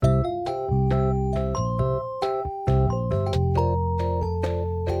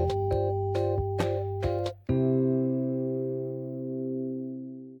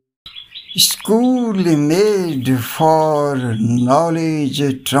School made for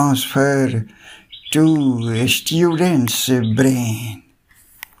knowledge transfer to a student's brain.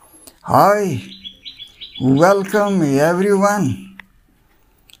 Hi, welcome everyone.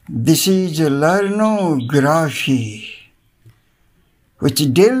 This is Learnography,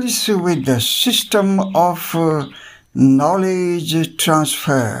 which deals with the system of knowledge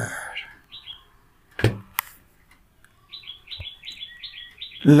transfer.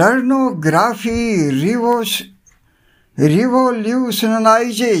 Learnography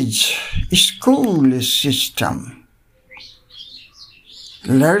revolutionizes school system.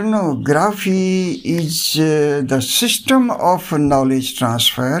 Learnography is the system of knowledge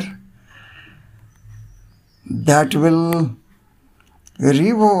transfer that will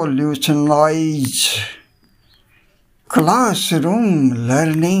revolutionize classroom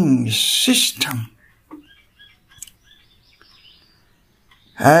learning system.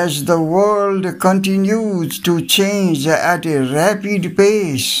 As the world continues to change at a rapid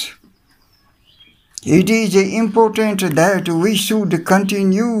pace, it is important that we should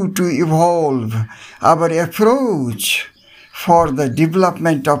continue to evolve our approach for the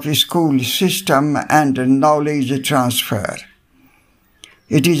development of a school system and knowledge transfer.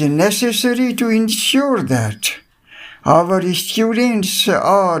 It is necessary to ensure that our students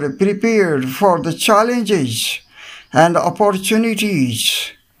are prepared for the challenges and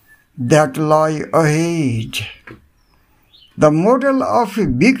opportunities that lie ahead. The model of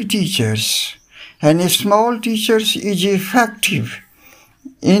big teachers and small teachers is effective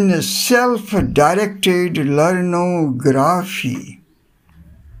in self-directed learnography.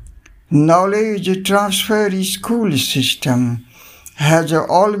 Knowledge transfer school system has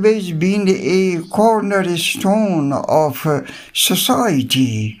always been a cornerstone of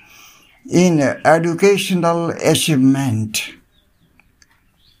society in educational achievement.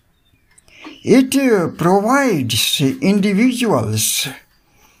 It provides individuals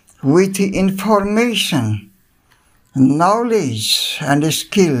with information, knowledge, and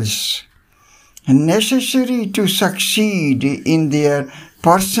skills necessary to succeed in their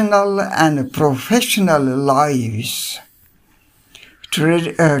personal and professional lives.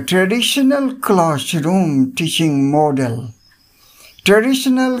 Traditional classroom teaching model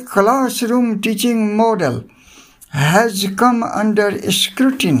has come under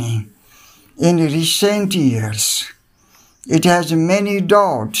scrutiny in recent years. It has many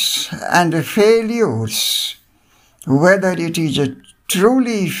doubts and failures, whether it is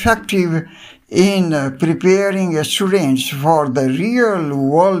truly effective in preparing students for the real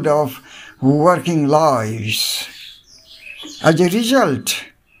world of working lives. As a result,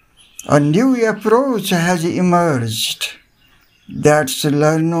 a new approach has emerged. That's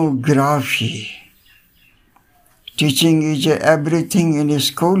learnography. Teaching is everything in a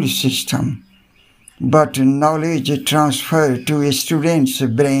school system, but knowledge transfer to a student's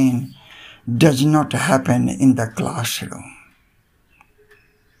brain does not happen in the classroom.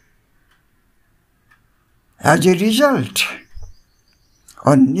 As a result,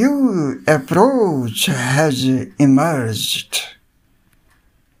 a new approach has emerged.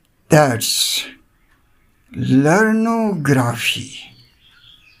 That's learnography.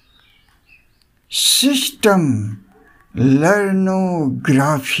 System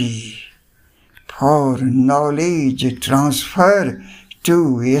learnography for knowledge transfer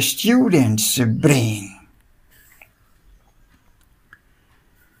to a student's brain.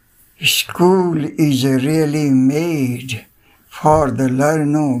 School is really made for the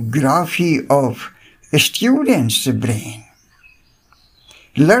learnography of a student's brain.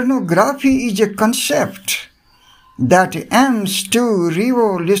 Learnography is a concept that aims to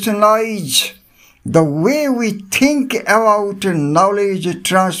revolutionize the way we think about knowledge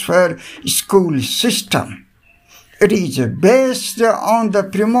transfer school system. It is based on the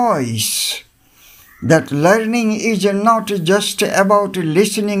premise that learning is not just about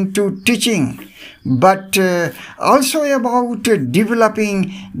listening to teaching, but also about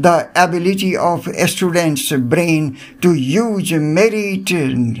developing the ability of a student's brain to use merit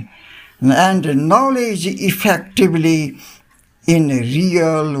and knowledge effectively in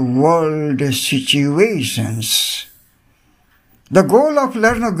real-world situations. The goal of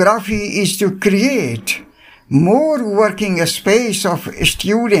learnography is to create more working space of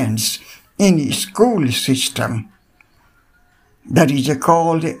students in school system. That is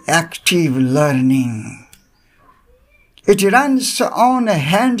called active learning. It runs on a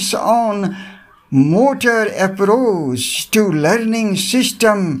hands-on motor approach to learning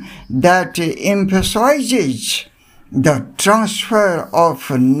system that emphasizes the transfer of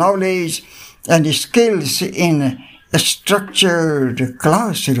knowledge and skills in structured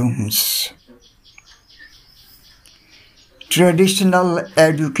classrooms. traditional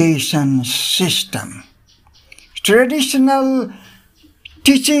education system. Traditional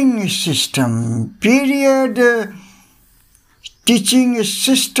teaching system, period teaching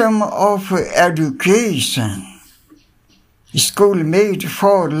system of education. School made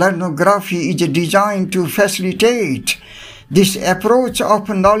for learnography is designed to facilitate this approach of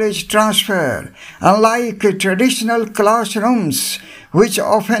knowledge transfer. Unlike traditional classrooms, which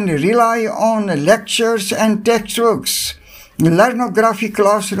often rely on lectures and textbooks, learnography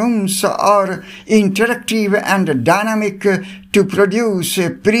classrooms are interactive and dynamic to produce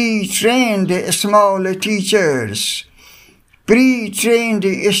pre-trained small teachers, pre-trained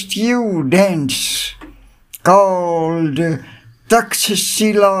students called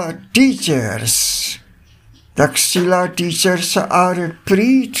Takshila teachers. Takshila teachers are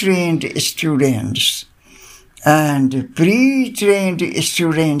pre-trained students, and pre-trained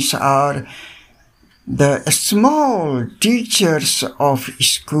students are the small teachers of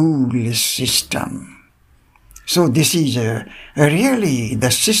school system. So this is really the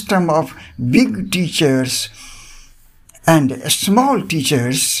system of big teachers and small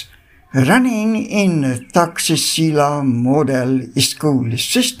teachers running in Takshila model school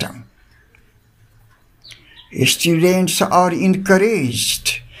system. Students are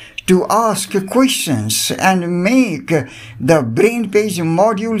encouraged to ask questions and make the brain page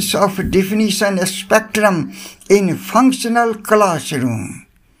modules of definition spectrum in functional classroom.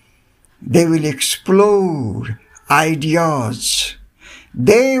 They will explore ideas.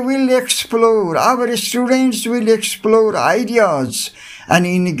 Our students will explore ideas and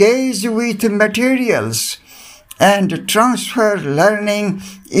engage with materials and transfer learning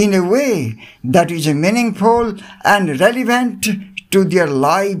in a way that is meaningful and relevant to their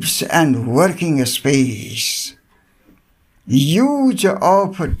lives and working space. Use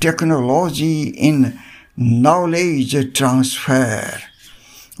of technology in knowledge transfer.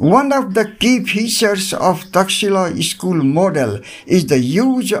 One of the key features of Takshila school model is the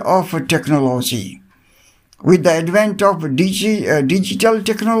use of technology. With the advent of digital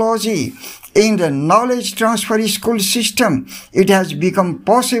technology in the knowledge transfer school system, it has become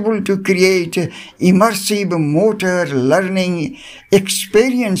possible to create immersive motor learning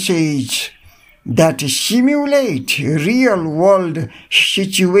experiences that simulate real-world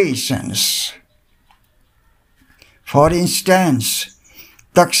situations. For instance,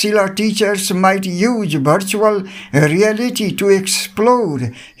 Takshila teachers might use virtual reality to explore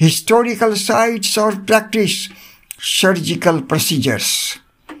historical sites or practice surgical procedures.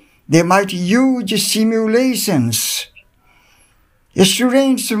 They might use simulations.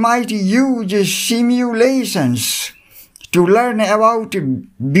 Students might use simulations to learn about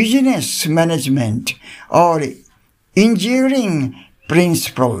business management or engineering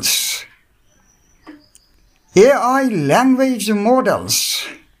principles. AI language models,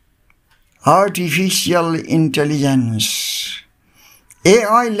 artificial intelligence.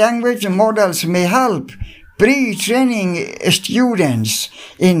 AI language models may help pre-training students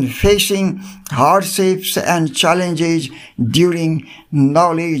in facing hardships and challenges during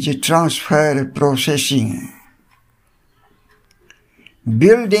knowledge transfer processing.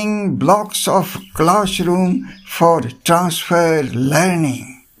 Building blocks of classroom for transfer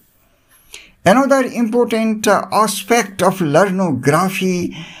learning. Another important aspect of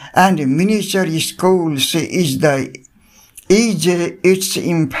learnography and miniature schools is its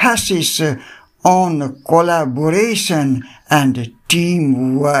emphasis on collaboration and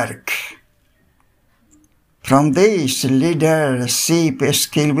teamwork. From this, leadership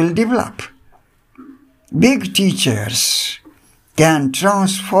skill will develop. Big teachers can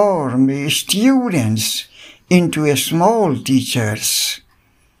transform students into small teachers.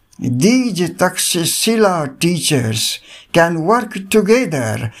 These Takshila teachers can work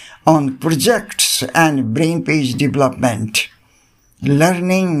together on projects and brain page development,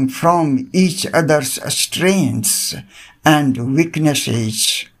 learning from each other's strengths and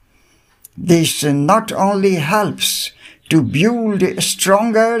weaknesses. This not only helps to build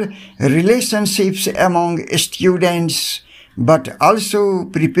stronger relationships among students, but also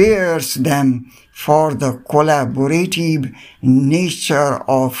prepares them for the collaborative nature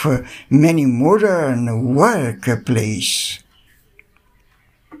of many modern workplaces.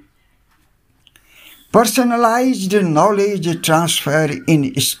 Personalized knowledge transfer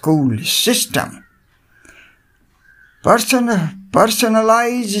in school system.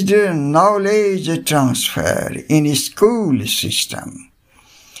 Personalized knowledge transfer in school system.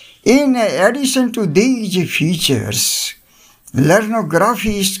 In addition to these features,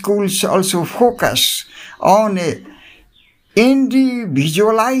 Learnography schools also focus on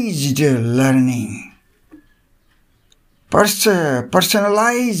individualized learning.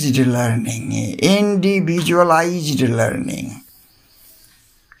 Personalized learning, individualized learning.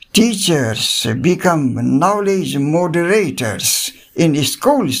 Teachers become knowledge moderators in the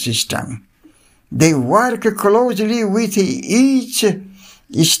school system. They work closely with each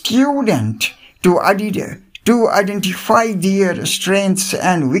student to identify their strengths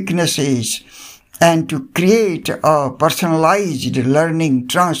and weaknesses and to create a personalized learning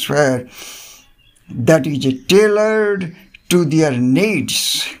transfer that is tailored to their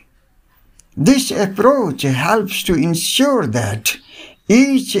needs. This approach helps to ensure that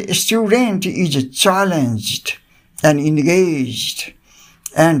each student is challenged and engaged,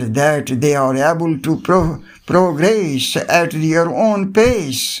 and that they are able to progress at their own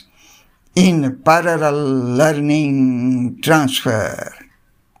pace in parallel learning transfer.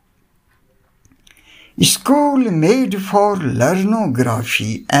 School made for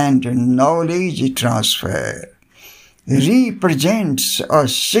learnography and knowledge transfer represents a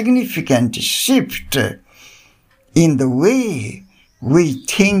significant shift in the way we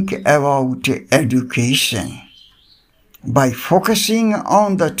think about education. By focusing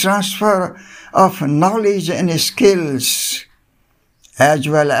on the transfer of knowledge and skills, as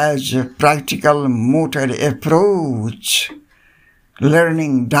well as practical motor approach,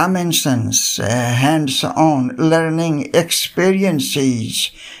 learning dimensions, hands-on learning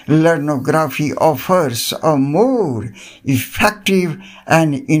experiences, Learnography offers a more effective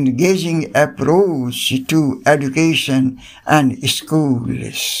and engaging approach to education and school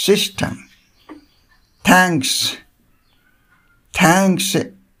system. Thanks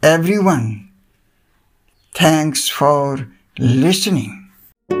everyone. Thanks for listening.